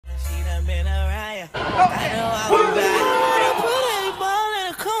I've been around ya. I know I'll be back. Put a ball in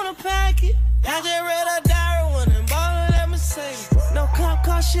a corner packet. I just read a diary when I'm ballin' at Mercedes. No cop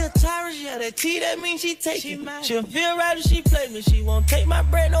car, she a tyrant. Yeah, that T, that means she take it. She'll feel right if she play me. She won't take my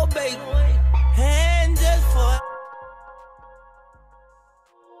bread, no bacon. And just for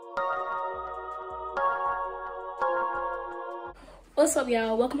What's up,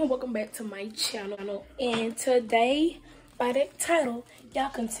 y'all? Welcome back to my channel. And today, by that title, y'all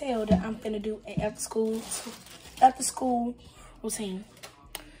can tell that I'm finna do an after school routine.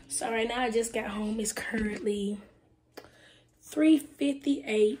 So right now I just got home. It's currently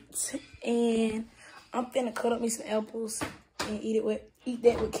 3:58 and I'm finna cut up me some apples and eat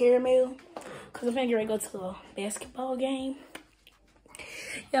that with caramel. Cause I'm finna get ready to go to a basketball game.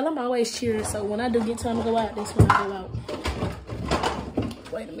 Y'all, I'm always cheering, so when I do get time to go out, that's when I go out.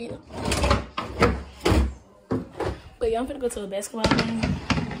 Wait a minute. But yeah, I'm finna go to a basketball game.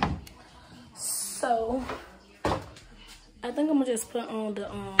 So I think I'm gonna just put on the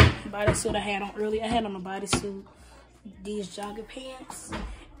bodysuit I had on earlier. I had on a bodysuit, these jogger pants,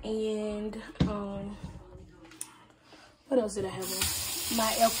 and what else did I have on?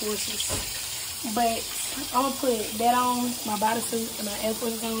 My Air Forces. But I'm gonna put that on, my bodysuit and my Air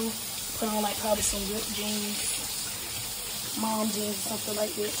Forces on. Put on like probably some ripped jeans, mom jeans, something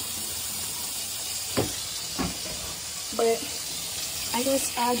like that. But I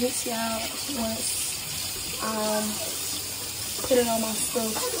guess I'll get to y'all once put it on my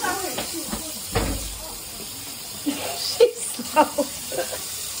stuff. She's slow.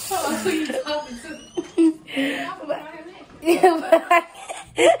 Who you talking to?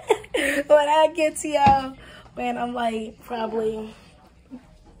 But I get to y'all when I'm like probably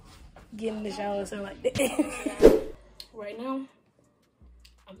getting in the shower or something like that. Right now,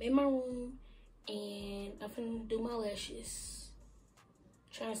 I'm in my room and I'm finna do my lashes.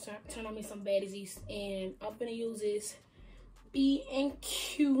 Trying to turn on me some baddies, and I'm finna use this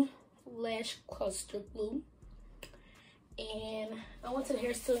B&Q lash cluster glue. And I went to the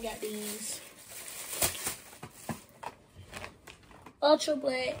hair store and got these ultra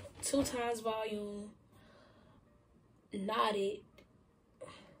black 2x volume knotted.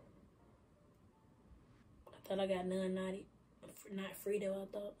 I thought I got none knotted, not free though, I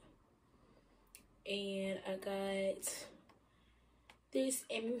thought. And I got this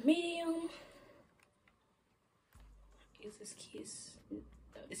in medium. Is this Kiss? No,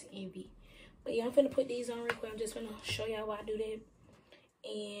 this is Envy. But yeah, I'm finna put these on real quick. I'm just gonna show y'all why I do that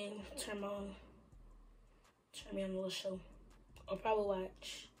and turn me on a little show. I'll probably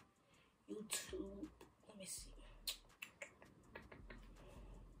watch YouTube. Let me see.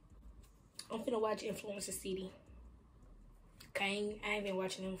 I'm finna watch Influencer City. Okay, I ain't been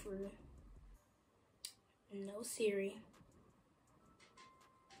watching them for real. No Siri.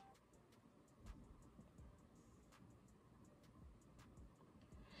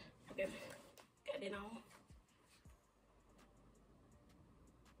 Okay, got it on.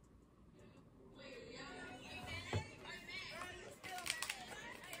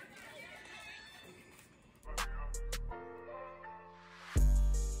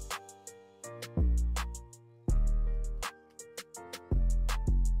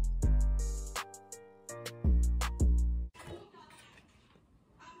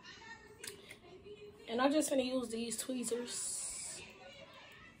 And I'm just gonna use these tweezers.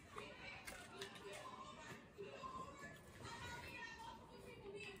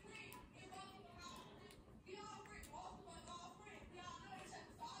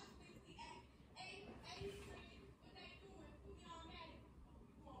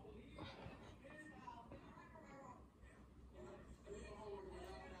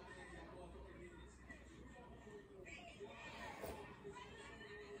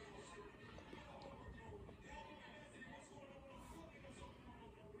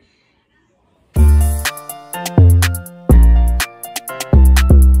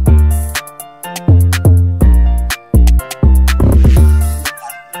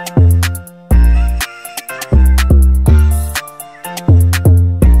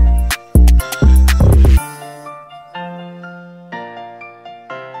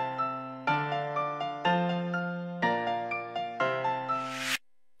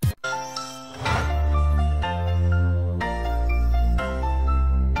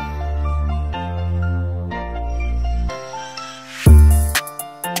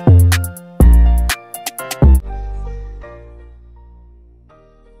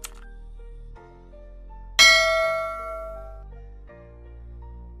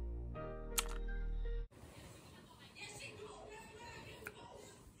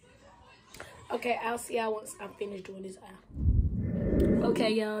 Okay, I'll see y'all once I'm finished doing this eye.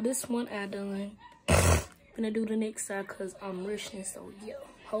 Okay, y'all, this one I done. Gonna do the next side because I'm rushing, so yeah.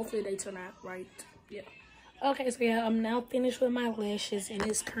 Hopefully they turn out right. Yeah. Okay, so yeah, I'm now finished with my lashes, and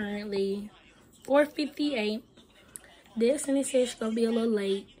it's currently 4:58. Destiny said she's gonna be a little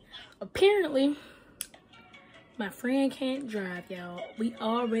late. Apparently, my friend can't drive, y'all. We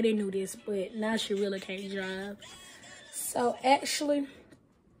already knew this, but now she really can't drive. So actually,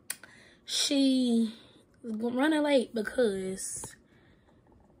 she was running late because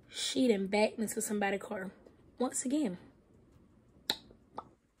she done backed into somebody's car once again.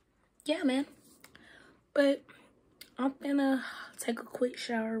 Yeah, man. But I'm gonna take a quick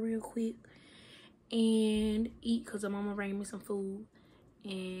shower real quick and eat because I'm gonna bring me some food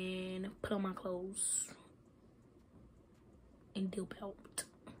and put on my clothes and dip out.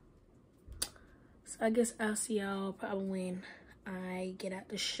 So I guess I'll see y'all probably when I get out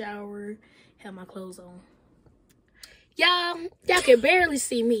the shower, have my clothes on. Y'all can barely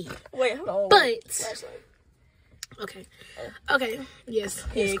see me. Wait, hold on. But okay. Yes.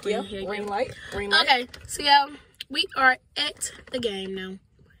 Heck yeah. Green light. Okay, so y'all, we are at the game now. And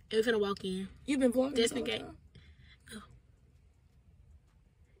we're finna walk in. You've been vlogging? Destiny game. Oh.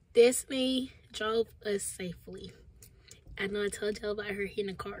 Destiny drove us safely. I know I told y'all about her hitting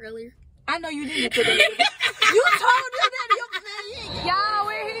the car earlier. I know you didn't. You told her that. Y'all,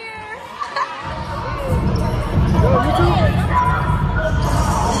 we're here.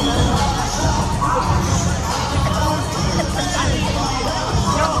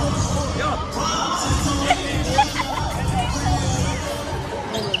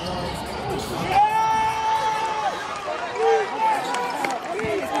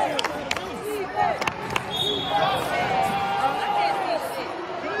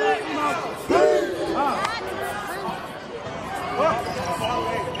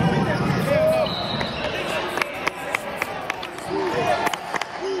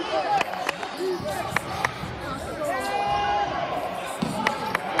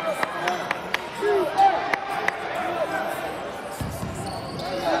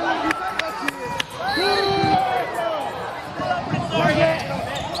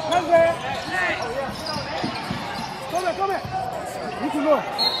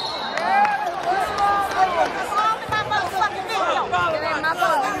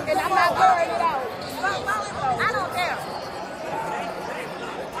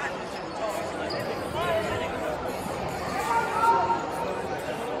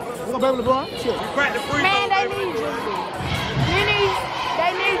 Man, they need you.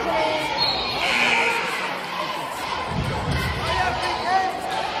 They need you, man.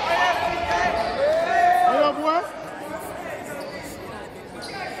 Hey, up, boy.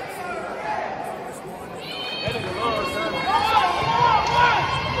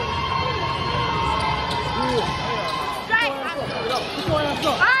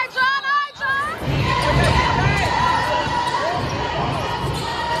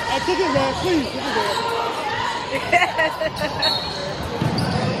 Kick his ass, please. Kick his ass.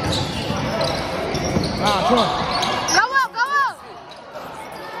 Come on. Go up.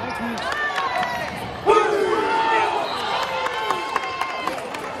 Thank you.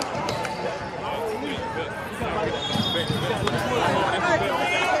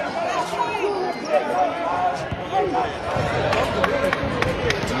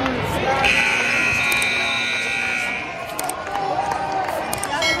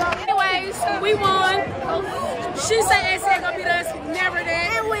 We won. She said it's gonna be us. Never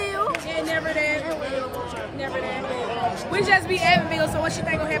that. It will. And never that. It will. Never that. We just be Evanville, so what you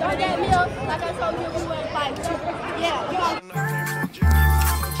think gonna happen today? Like I told you, we went fight. Yeah.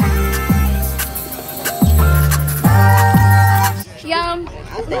 Y'all,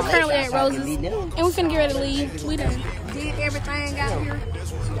 we're currently at Rose's, and we finna get ready to leave. We done did everything out here.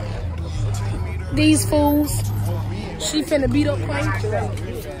 These fools. She finna beat up Quay.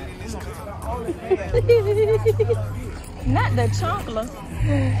 Not the chocolate.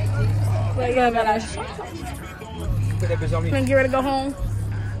 But yeah, got our finna get ready to go home.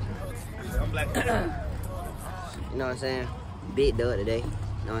 You know what I'm saying? Big dub today. You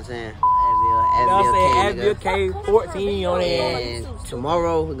know what I'm saying? Advil K 14 on it. And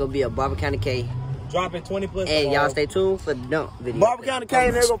tomorrow we're gonna be a Barber County K. Dropping 20 plus. And y'all stay tuned for the dump video. Barber County K,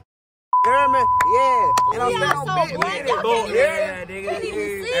 and they're gonna hear me? Yeah. And I'm saying, yeah, nigga.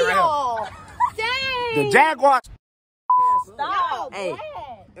 See y'all. Dang. The Jaguars. Stop. Hey.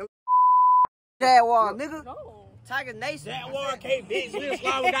 Jaguar, nigga. No. Tiger Nation. Jaguar K, bitch. We just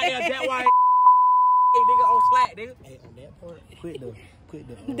slide with goddamn Jaguar. Hey, nigga, on slack, nigga. Hey, on that part, quit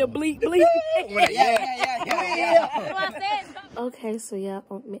The bleep. Yeah. Okay, so yeah,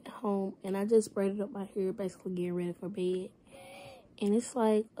 I'm at home and I just braided up my hair, basically getting ready for bed. And it's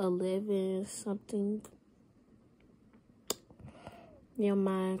like 11 something. Yeah,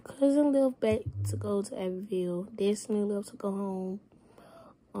 my cousin left back to go to Abbeville. Destiny left to go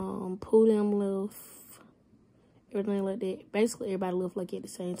home. Pooh them left. Everything like that. Basically, everybody left like at the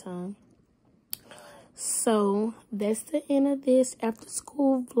same time. So, that's the end of this after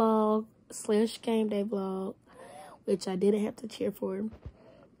school vlog / game day vlog. Which I didn't have to cheer for.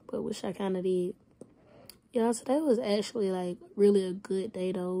 But which I kind of did. Y'all, today was actually like really a good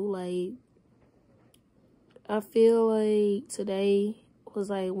day though. Like, I feel like today was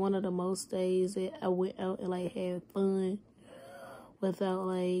like one of the most days that I went out and like had fun without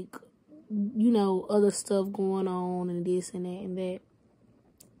like, you know, other stuff going on and this and that and that.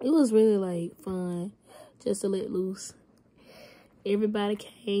 It was really like fun just to let loose. Everybody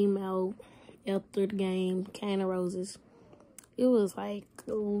came out after the game, Cane and Roses. It was like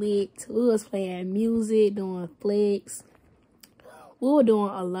lit. We was playing music, doing flex. We were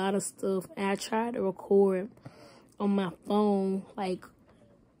doing a lot of stuff. And I tried to record on my phone, like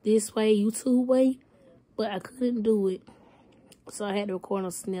this way, YouTube way, but I couldn't do it. So I had to record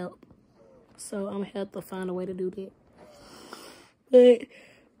on Snap. So I'm gonna have to find a way to do that. But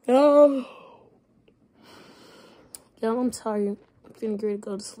y'all, I'm tired. I'm feeling good to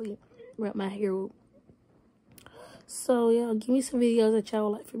go to sleep. Wrap my hair up. So, y'all, give me some videos that y'all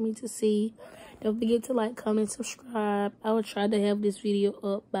would like for me to see. Don't forget to like, comment, subscribe. I will try to have this video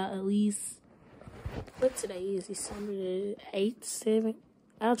up by at least, what today is? December the 8th, 7th.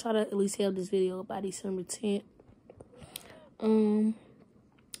 I'll try to at least have this video up by December 10th.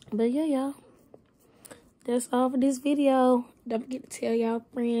 But yeah, y'all. That's all for this video. Don't forget to tell y'all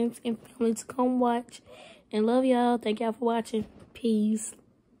friends and family to come watch. And love y'all. Thank y'all for watching. Peace.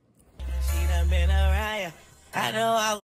 She done been around ya. I know I